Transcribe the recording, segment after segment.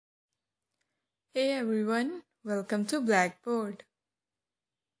Hey everyone, welcome to Blackboard.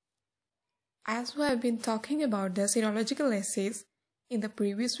 As we have been talking about the serological assays, in the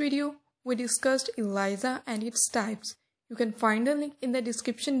previous video we discussed ELISA and its types. You can find a link in the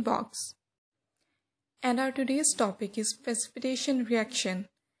description box. And our today's topic is precipitation reaction.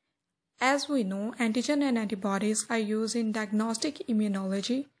 As we know, antigen and antibodies are used in diagnostic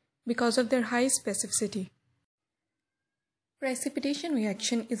immunology because of their high specificity. Precipitation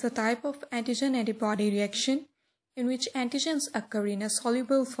reaction is a type of antigen-antibody reaction in which antigens occur in a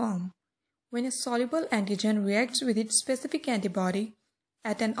soluble form. When a soluble antigen reacts with its specific antibody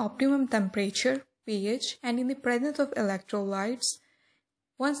at an optimum temperature, pH, and in the presence of electrolytes,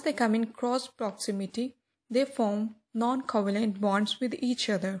 once they come in cross proximity, they form non-covalent bonds with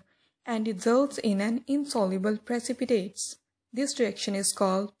each other and results in an insoluble precipitates. This reaction is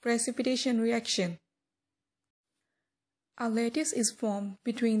called precipitation reaction. A lattice is formed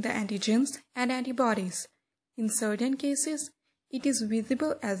between the antigens and antibodies. In certain cases, it is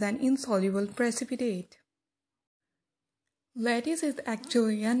visible as an insoluble precipitate. Lattice is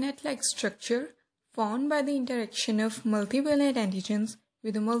actually a net-like structure formed by the interaction of multivalent antigens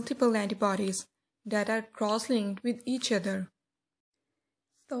with multiple antibodies that are cross-linked with each other.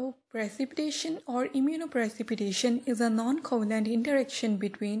 So, precipitation or immunoprecipitation is a non-covalent interaction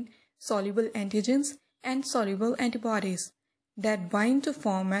between soluble antigens and soluble antibodies that bind to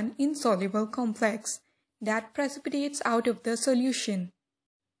form an insoluble complex that precipitates out of the solution.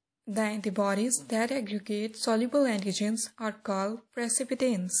 The antibodies that aggregate soluble antigens are called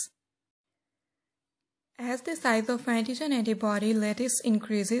precipitins. As the size of antigen-antibody lattice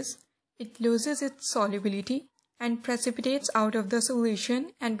increases, it loses its solubility and precipitates out of the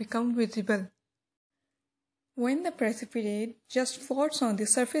solution and becomes visible. When the precipitate just floats on the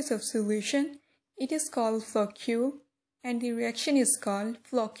surface of solution, it is called floccule, and the reaction is called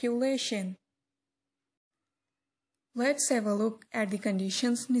flocculation. Let's have a look at the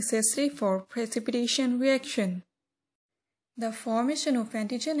conditions necessary for precipitation reaction. The formation of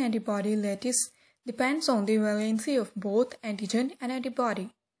antigen-antibody lattice depends on the valency of both antigen and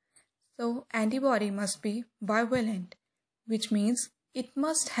antibody. So, antibody must be bivalent, which means it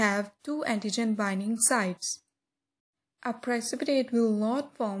must have two antigen binding sites. A precipitate will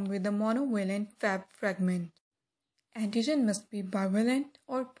not form with a monovalent Fab fragment. Antigen must be bivalent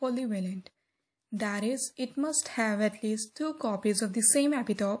or polyvalent. That is, it must have at least two copies of the same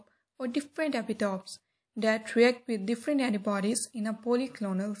epitope or different epitopes that react with different antibodies in a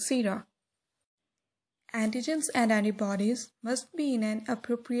polyclonal sera. Antigens and antibodies must be in an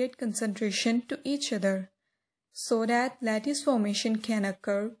appropriate concentration to each other so that lattice formation can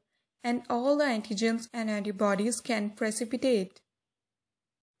occur and all the antigens and antibodies can precipitate.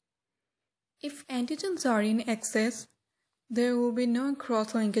 If antigens are in excess, there will be no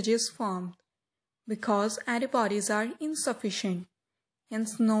cross-linkages formed because antibodies are insufficient,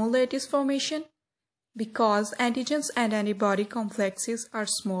 hence no lattice formation because antigens and antibody complexes are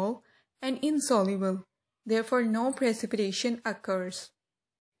small and insoluble. Therefore, no precipitation occurs.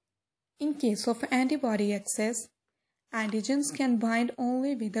 In case of antibody excess, antigens can bind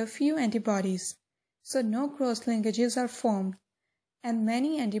only with a few antibodies, so no cross-linkages are formed, and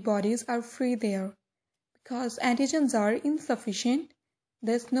many antibodies are free there. Because antigens are insufficient,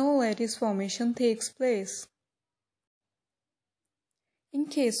 thus no lattice formation takes place. In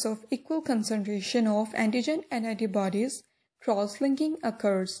case of equal concentration of antigen and antibodies, cross-linking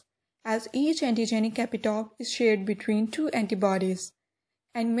occurs, as each antigenic epitope is shared between two antibodies,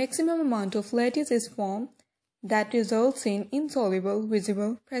 and maximum amount of lattice is formed that results in insoluble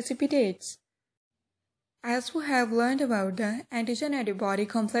visible precipitates. As we have learned about the antigen-antibody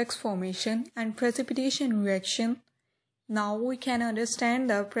complex formation and precipitation reaction, now we can understand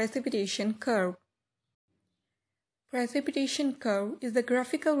the precipitation curve. Precipitation curve is the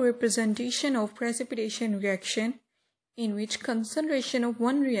graphical representation of precipitation reaction in which concentration of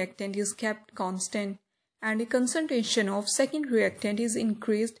one reactant is kept constant and the concentration of second reactant is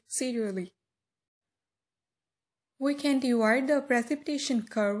increased serially. We can divide the precipitation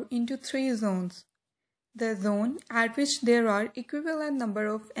curve into three zones. The zone at which there are equivalent number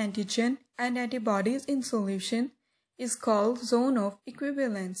of antigen and antibodies in solution is called zone of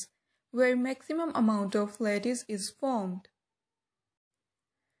equivalence, where maximum amount of lattice is formed.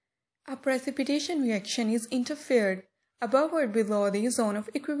 A precipitation reaction is interfered above or below the zone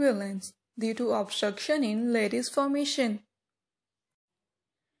of equivalence due to obstruction in lattice formation.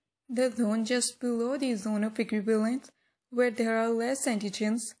 The zone just below the zone of equivalence, where there are less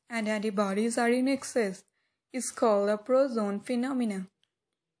antigens and antibodies are in excess, is called a prozone phenomena.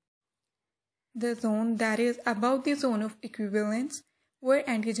 The zone that is above the zone of equivalence, where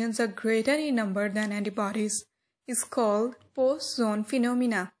antigens are greater in number than antibodies, is called post-zone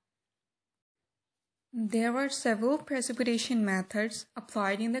phenomena. There are several precipitation methods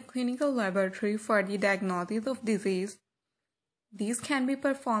applied in the clinical laboratory for the diagnosis of disease. These can be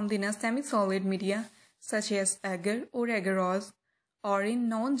performed in a semi-solid media such as agar or agarose, or in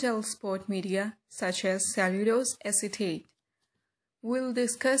non-gel sport media such as cellulose acetate. We'll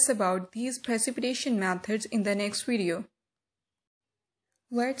discuss about these precipitation methods in the next video.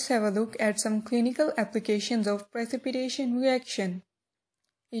 Let's have a look at some clinical applications of precipitation reaction.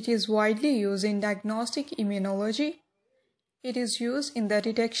 It is widely used in diagnostic immunology. It is used in the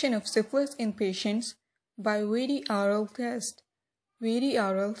detection of syphilis in patients by VDRL test.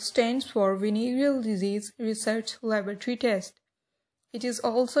 VDRL stands for Venereal Disease Research Laboratory Test. It is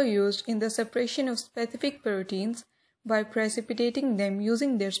also used in the separation of specific proteins by precipitating them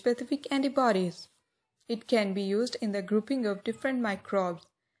using their specific antibodies. It can be used in the grouping of different microbes,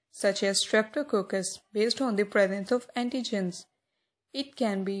 such as Streptococcus, based on the presence of antigens. It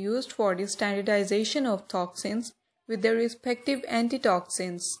can be used for the standardization of toxins with their respective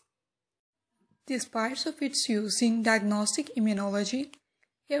antitoxins. Despite of its use in diagnostic immunology,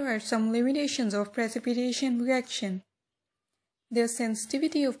 here are some limitations of precipitation reaction. The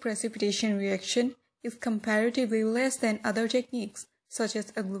sensitivity of precipitation reaction is comparatively less than other techniques, such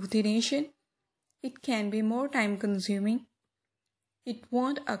as agglutination. It can be more time-consuming. It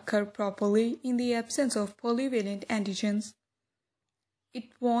won't occur properly in the absence of polyvalent antigens. It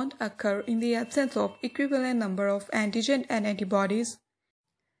won't occur in the absence of equivalent number of antigen and antibodies.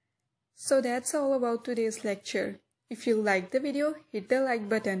 So that's all about today's lecture. If you liked the video, hit the like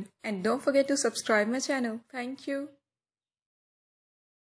button and don't forget to subscribe my channel. Thank you.